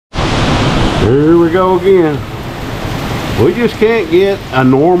Here we go again. We just can't get a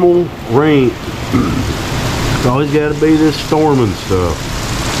normal rain. It's always got to be this storm and stuff.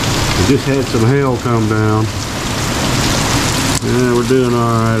 We just had some hail come down. Yeah, we're doing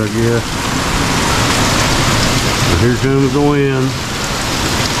alright, I guess. But here comes the wind.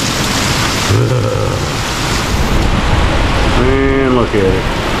 Man, look at it.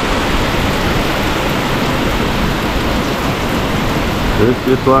 It's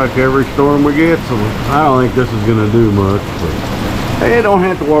just like every storm we get, so I don't think this is going to do much. But hey, I don't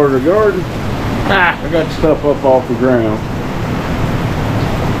have to water the garden. I got stuff up off the ground.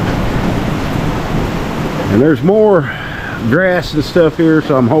 And there's more grass and stuff here,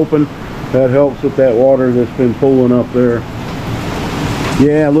 so I'm hoping that helps with that water that's been pooling up there.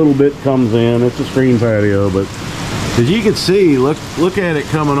 Yeah, a little bit comes in. It's a screen patio, but as you can see, look at it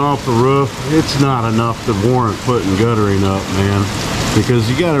coming off the roof. It's not enough to warrant putting guttering up, man. Because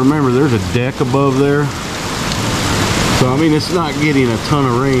you got to remember, there's a deck above there. So I mean, it's not getting a ton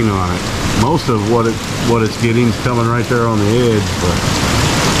of rain on it. Most of what it's getting is coming right there on the edge. But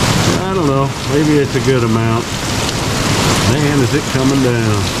I don't know. Maybe it's a good amount. Man, is it coming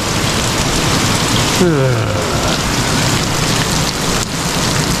down?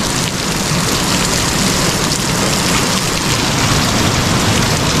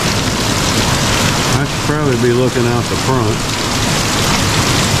 I should probably be looking out the front.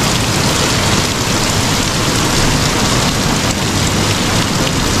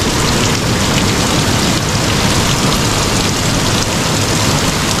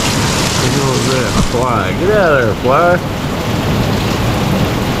 Fly. Get out of there, fly.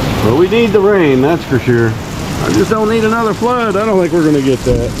 Well, we need the rain, that's for sure. I just don't need another flood. I don't think we're going to get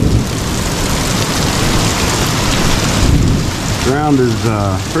that. Ground is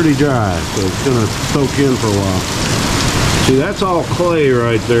pretty dry, so it's going to soak in for a while. See, that's all clay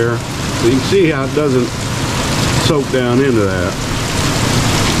right there. So you can see how it doesn't soak down into that.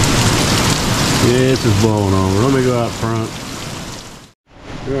 Yeah, this is blowing over. Let me go out front.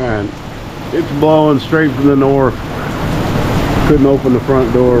 All right. It's blowing straight from the north. Couldn't open the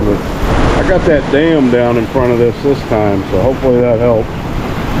front door, but I got that dam down in front of this time, so hopefully that helps.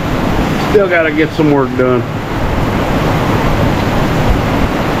 Still got to get some work done.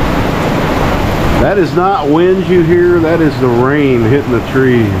 That is not wind you hear, that is the rain hitting the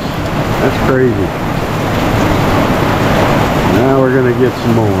trees. That's crazy. Now we're gonna get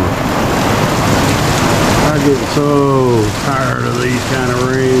some more. I'm getting so tired of these kind of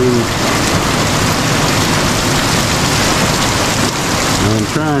rains. I'm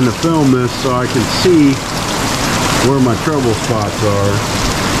trying to film this so I can see where my trouble spots are.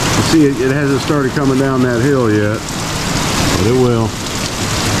 You see, it hasn't started coming down that hill yet, but it will.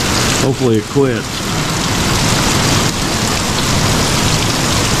 Hopefully it quits.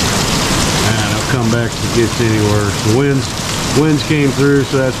 And I'll come back if it gets any worse. The winds came through,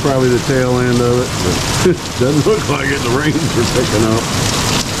 so that's probably the tail end of it, but it doesn't look like it. The rains are picking up.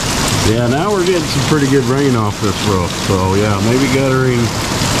 Yeah, now we're getting some pretty good rain off this roof, so yeah, maybe guttering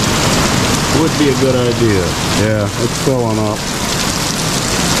would be a good idea. Yeah, it's filling up.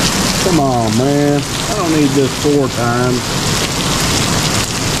 Come on, man. I don't need this 4 times.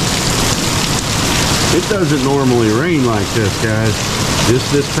 It doesn't normally rain like this, guys.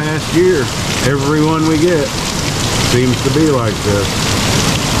 Just this past year, every one we get seems to be like this.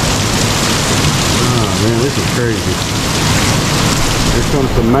 Oh, man, this is crazy. Here comes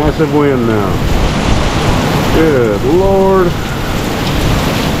some massive wind now. Good Lord.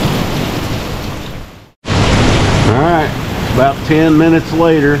 Alright, about 10 minutes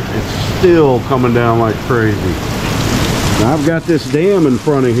later, it's still coming down like crazy. Now I've got this dam in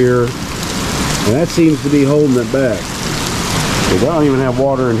front of here, and that seems to be holding it back. I don't even have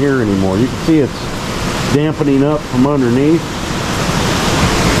water in here anymore. You can see it's dampening up from underneath.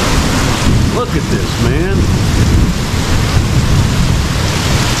 Look at this, man.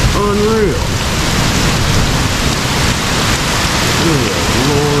 Unreal. Good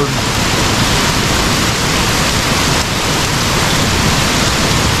Lord.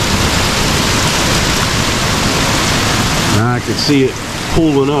 Now I can see it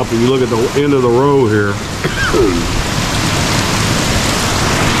pulling up if you look at the end of the row here.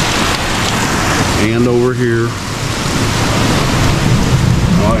 And over here.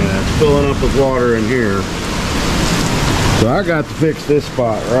 Oh yeah, it's filling up with water in here. So I got to fix this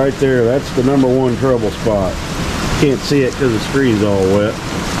spot right there. That's the #1 trouble spot. Can't see it because the screen's all wet.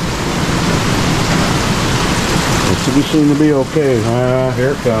 We seem to be okay.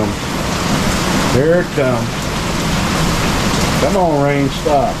 Here it comes. Here it comes. Come on, rain,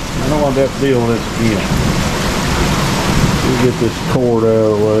 stop. I don't want to have to deal with this again. Let me get this cord out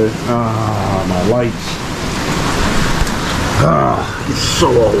of the way. It's so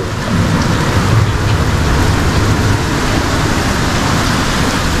old.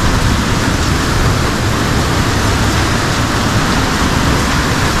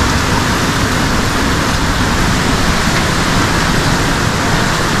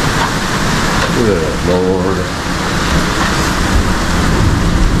 Good Lord.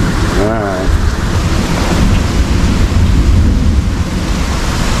 Alright.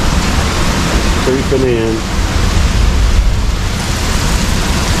 Creeping in.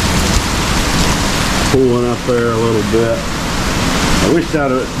 Pulling up there a little bit. I wish that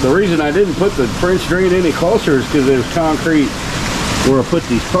the reason I didn't put the French drain any closer is because there's concrete where I put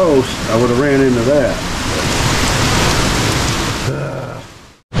these posts. I would have ran into that.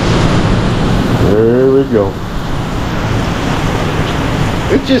 There we go.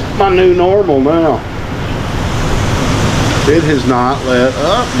 It's just my new normal now. It has not let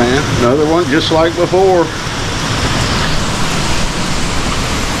up, man. Another one just like before.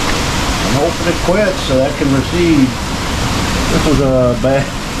 I'm hoping it quits so that can recede. This was a bad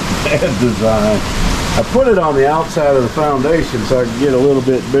design. I put it on the outside of the foundation so I could get a little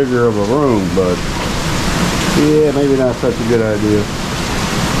bit bigger of a room, but yeah, maybe not such a good idea.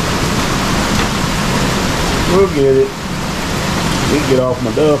 We'll get it. Need to get off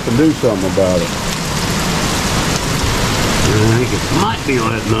my duff and do something about it. I think it might be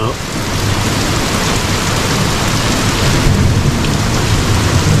letting up.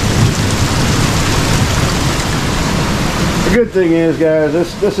 The good thing is, guys,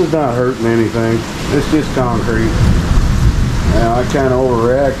 this is not hurting anything. It's just concrete. Now, I kind of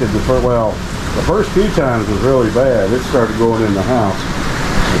overreacted the first few times was really bad. It started going in the house.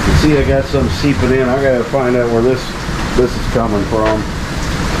 You can see I got some seeping in. I gotta find out where this is coming from.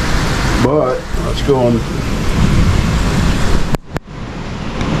 But let's go on.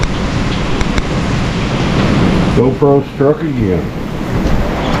 GoPro struck again.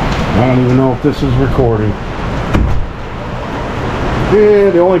 I don't even know if this is recording. Yeah,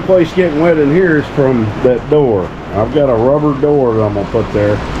 the only place getting wet in here is from that door. I've got a rubber door that I'm gonna put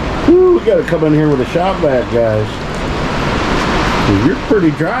there. Woo, we gotta come in here with a shop vac, guys. You're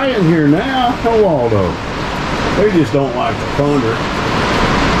pretty dry in here now, Waldo. They just don't like the thunder.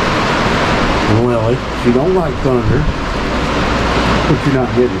 Lily, she don't like thunder, but you're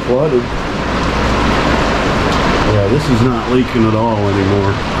not getting flooded. Yeah, this is not leaking at all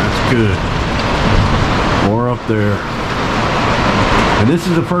anymore. That's good. More up there. And this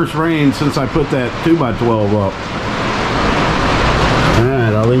is the first rain since I put that 2x12 up.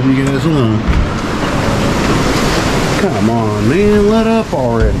 Alright, I'll leave you guys alone. Come on, man, let up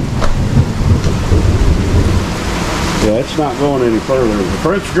already. Yeah, it's not going any further. The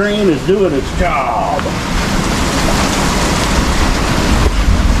French drain is doing its job.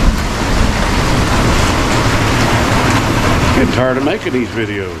 Getting tired of making these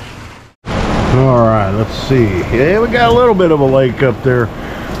videos. Alright, let's see. Yeah, we got a little bit of a lake up there.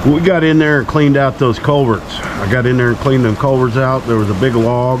 We got in there and cleaned out those culverts. I got in there and cleaned them culverts out. There was a big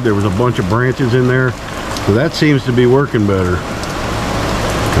log. There was a bunch of branches in there. So that seems to be working better.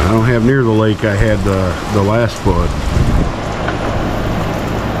 I don't have near the lake I had the last flood.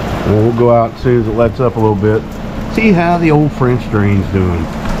 Well, we'll go out as soon as it lets up a little bit. See how the old French drain's doing.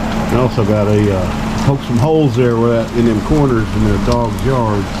 I also got a poke some holes there where that, in them corners in the dog's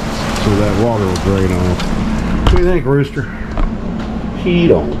yard so that water will drain off. What do you think, Rooster? He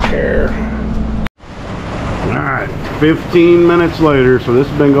don't care. Alright, 15 minutes later, so this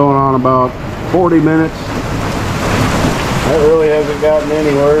has been going on about 40 minutes. That really hasn't gotten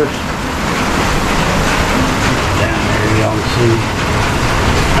any worse. Down there, y'all can see.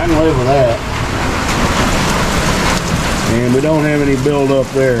 I can live with that. And we don't have any build up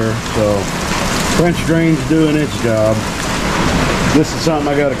there, so French drain's doing its job. This is something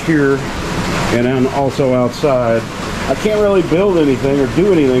I gotta cure, and I'm also outside. I can't really build anything or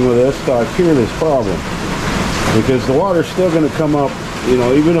do anything with this till I cure this problem. Because the water's still gonna come up, you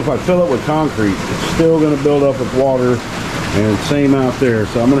know, even if I fill it with concrete, it's still gonna build up with water. And same out there.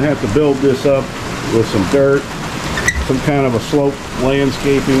 So I'm going to have to build this up with some dirt, some kind of a slope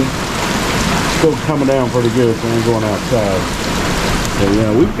landscaping. Still coming down pretty good, so I'm going outside. So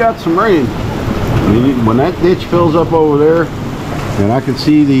yeah, we've got some rain. When that ditch fills up over there, and I can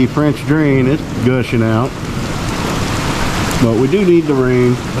see the French drain, it's gushing out. But we do need the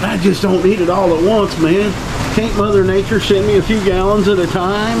rain. But I just don't need it all at once, man. Can't Mother Nature send me a few gallons at a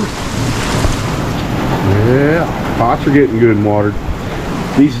time? Yeah. Pots are getting good and watered.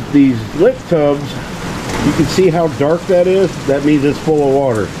 These lip tubs, you can see how dark that is. That means it's full of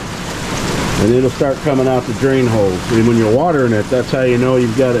water. And it'll start coming out the drain holes. And when you're watering it, that's how you know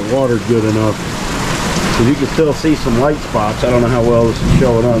you've got it watered good enough. You can still see some light spots. I don't know how well this is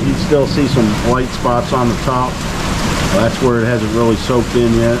showing up. You can still see some light spots on the top. Well, that's where it hasn't really soaked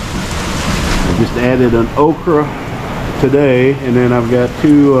in yet. I just added an okra today, and then I've got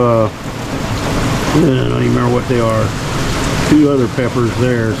two, I don't even remember what they are, 2 other peppers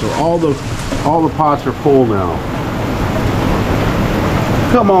there. So all the pots are full now.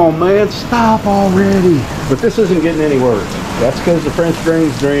 Come on, man, stop already. But this isn't getting any worse. That's because the French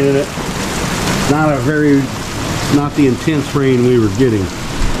drain's draining it. Not the intense rain we were getting.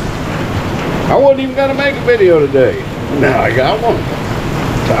 I wasn't even gonna make a video today. Now I got one.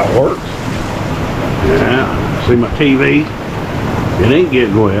 That's how it works. Yeah, see my TV? It ain't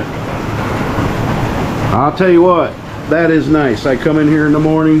getting wet. I'll tell you what, that is nice. I come in here in the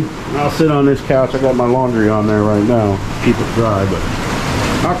morning, I'll sit on this couch. I got my laundry on there right now, keep it dry, but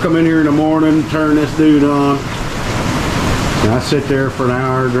I'll come in here in the morning, turn this dude on, and I sit there for an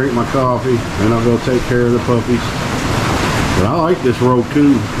hour, drink my coffee, and I'll go take care of the puppies. But I like this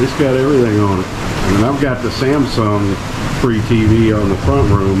Roku. It's got everything on it. I mean, I've got the Samsung free TV on the front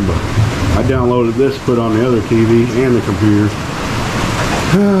room, but I downloaded this, put on the other TV and the computer.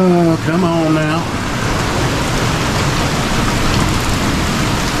 Oh, come on now.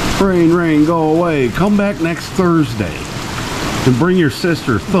 Rain, rain, go away. Come back next Thursday and bring your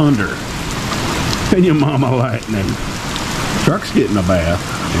sister Thunder and your mama Lightning. Truck's getting a bath.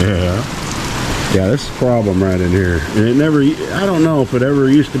 Yeah, this is a problem right in here. And it never, I don't know if it ever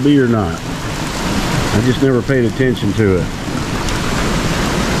used to be or not. I just never paid attention to it.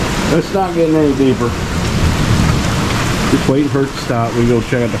 It's not getting any deeper. Just waiting for it to stop. We go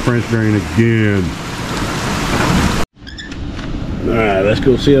check out the French drain again. Alright, let's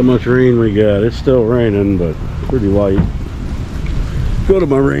go see how much rain we got. It's still raining, but pretty light. Go to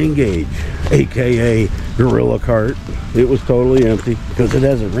my rain gauge, aka Gorilla Cart. It was totally empty because it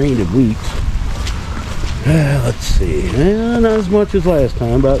hasn't rained in weeks. Let's see. Not as much as last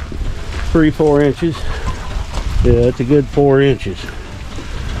time, about 3-4 inches. Yeah, it's a good 4 inches.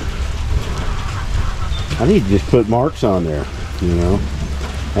 I need to just put marks on there, you know.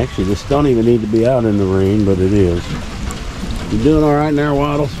 Actually, this don't even need to be out in the rain, but it is. You doing all right there,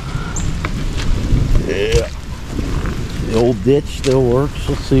 Waddles? Yeah. The old ditch still works.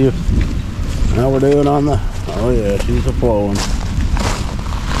 Let's see how we're doing on the... Oh yeah, she's a flowing.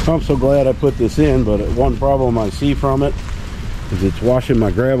 I'm so glad I put this in, but one problem I see from it is it's washing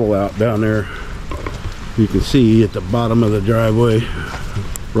my gravel out down there. You can see at the bottom of the driveway.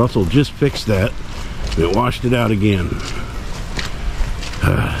 Russell just fixed that. It washed it out again.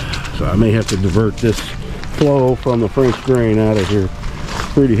 So I may have to divert this flow from the French drain out of here.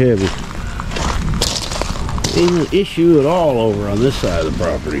 Pretty heavy. Ain't an issue at all over on this side of the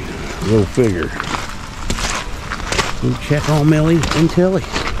property. Go figure. We'll check on Millie and Tilly.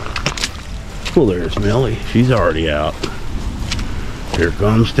 Well, there's Millie. She's already out. Here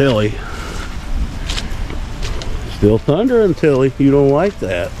comes Tilly. Still thundering, Tilly. You don't like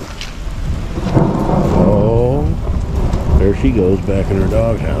that. Oh, there she goes back in her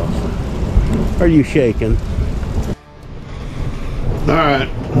doghouse. Are you shaking? Alright,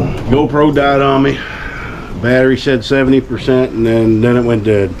 GoPro died on me. Battery said 70% and then it went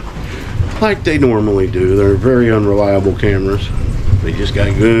dead. Like they normally do. They're very unreliable cameras. They just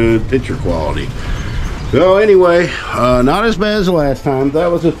got good picture quality. So anyway, not as bad as the last time. That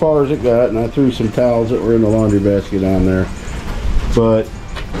was as far as it got, and I threw some towels that were in the laundry basket on there. But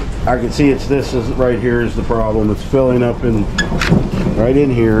I can see it's this is right here is the problem. It's filling up in right in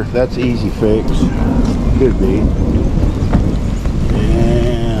here. That's easy fix. Could be.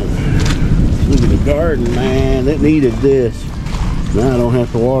 And look at the garden, man. It needed this. Now I don't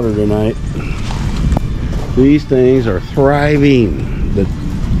have to water tonight. These things are thriving. The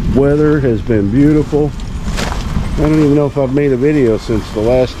weather has been beautiful. I don't even know if I've made a video since the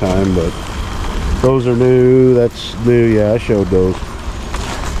last time, but those are new. That's new. Yeah, I showed those.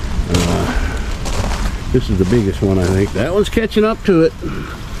 This is the biggest one, I think. That one's catching up to it.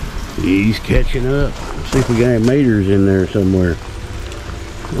 He's catching up. Let's see if we got any maters in there somewhere.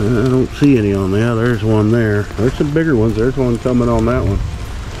 I don't see any on there. There's one there. There's some bigger ones. There's one coming on that one.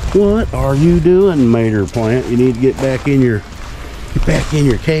 What are you doing, mater plant? You need to get back in your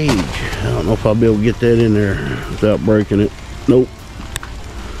cage. I don't know if I'll be able to get that in there without breaking it. Nope.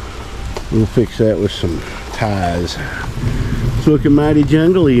 We'll fix that with some ties. It's looking mighty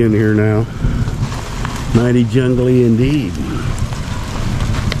jungly in here now. Mighty jungly indeed.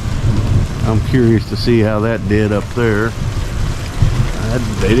 I'm curious to see how that did up there.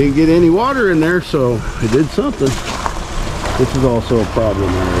 They didn't get any water in there, so it did something. This is also a problem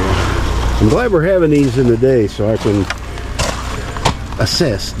area. I'm glad we're having these in the day so I can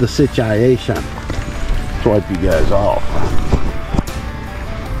assess the situation. Let's wipe you guys off.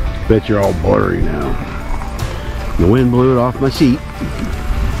 Bet you're all blurry now. The wind blew it off my seat.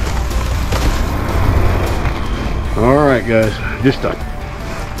 Alright guys, just a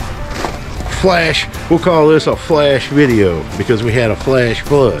flash, we'll call this a flash video because we had a flash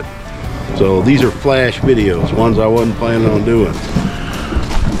flood. So these are flash videos, ones I wasn't planning on doing.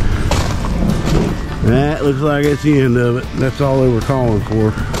 That looks like it's the end of it. That's all they were calling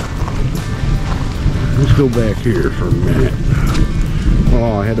for. Let's go back here for a minute.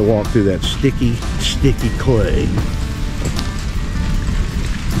 Oh, I had to walk through that sticky clay.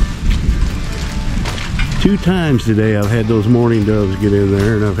 2 times today I've had those mourning doves get in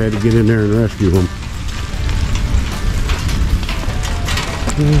there, and I've had to get in there and rescue them.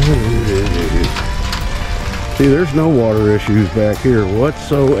 See, there's no water issues back here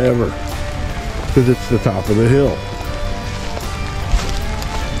whatsoever because it's the top of the hill.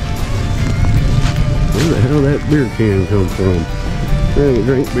 Where the hell did that beer can come from? I haven't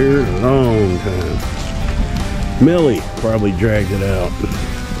drank beer in a long time. Millie probably dragged it out.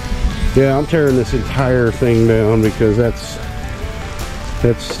 Yeah, I'm tearing this entire thing down because that's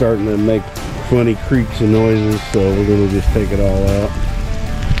starting to make funny creaks and noises, so we're going to just take it all out.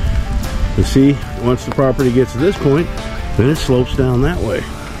 You see, once the property gets to this point, then it slopes down that way.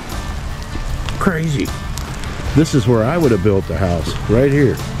 Crazy. This is where I would have built the house, right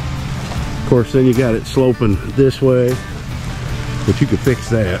here. Of course, then you got it sloping this way, but you could fix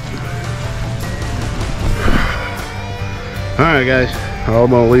that. Alright guys, I'm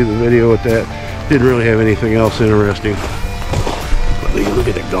going to leave the video with that. Didn't really have anything else interesting. But look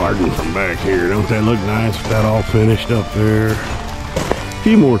at the garden from back here. Don't that look nice with that all finished up there? A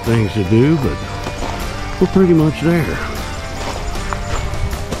few more things to do, but we're pretty much there.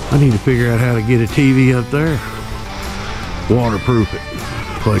 I need to figure out how to get a TV up there. Waterproof it.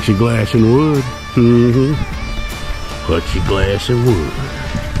 Plexiglass and wood. Plexiglass and wood.